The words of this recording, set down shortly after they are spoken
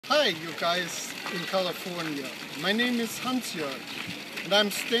Hi, you guys in California. My name is Hans-Jörg, and I'm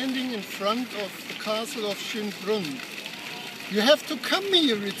standing in front of the castle of Schönbrunn. You have to come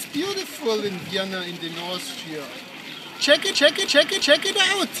here. It's beautiful in Vienna and in Austria. Check it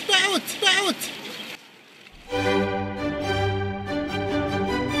out.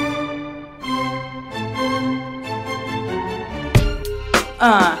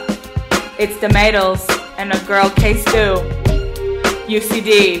 It's the Mädels and a girl K-Stu.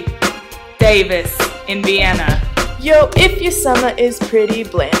 UCD, Davis, in Vienna. Yo, if your summer is pretty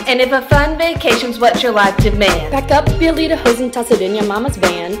bland, and if a fun vacation's what your life demands, pack up your lederhosen and toss it in your mama's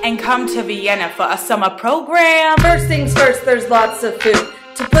van, and come to Vienna for a summer program. First things first, there's lots of food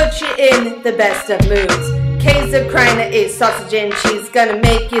to put you in the best of moods. Käsekreiner is sausage and cheese, gonna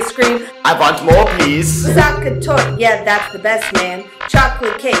make you scream, I want more, please. Saccatorte, yeah, that's the best, man.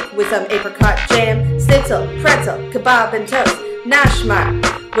 Chocolate cake with some apricot jam, schnitzel, pretzel, kebab and toast,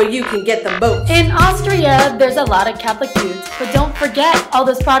 Naschmark, where you can get them both. In Austria, there's a lot of Catholic dudes, but don't forget all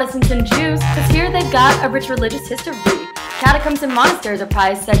those Protestants and Jews, cause here they've got a rich religious history. Catacombs and monasteries are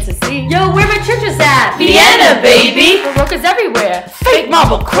probably sights to see. Yo, where my churches at? Vienna, baby! Baroque is everywhere. Fake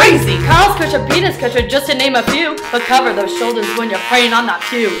marble crazy. Karl's Kutcher, Peter's Kutcher, just to name a few. But cover those shoulders when you're praying on that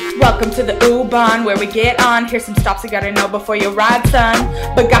pew. Welcome to the U-Bahn, where we get on. Here's some stops you gotta know before you ride, son.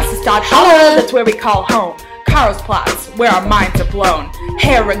 Bagasse Holler, that's where we call home. Karlsplatz, where our minds are blown.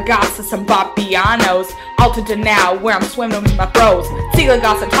 Herrengasse, some Bappianos. Alta Donau, where I'm swimming with my bros.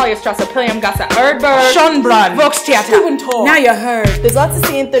 Ziegelgasse, Taliastrasse, Pilliamgasse, Erdberg. Schönbrunn, Volkstheater. Now you heard. there's lots to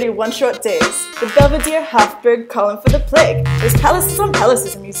see in 31 short days. The Belvedere, Habsburg, calling for the plague. There's palaces on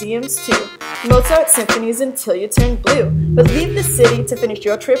palaces and museums too. Mozart symphonies until you turn blue. But leave the city to finish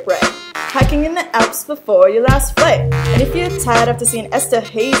your trip right. Hiking in the Alps before your last flight. And if you're tired after seeing Esther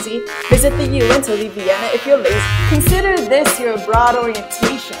Hazy, visit the UN to leave Vienna if you're lazy. Consider this your broad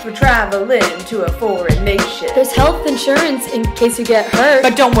orientation for traveling to a foreign nation. There's health insurance in case you get hurt.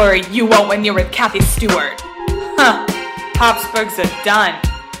 But don't worry, you won't when you're with Kathy Stewart. Huh, Habsburgs are done.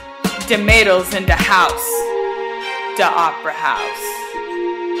 The Mädels in the house. The Opera House.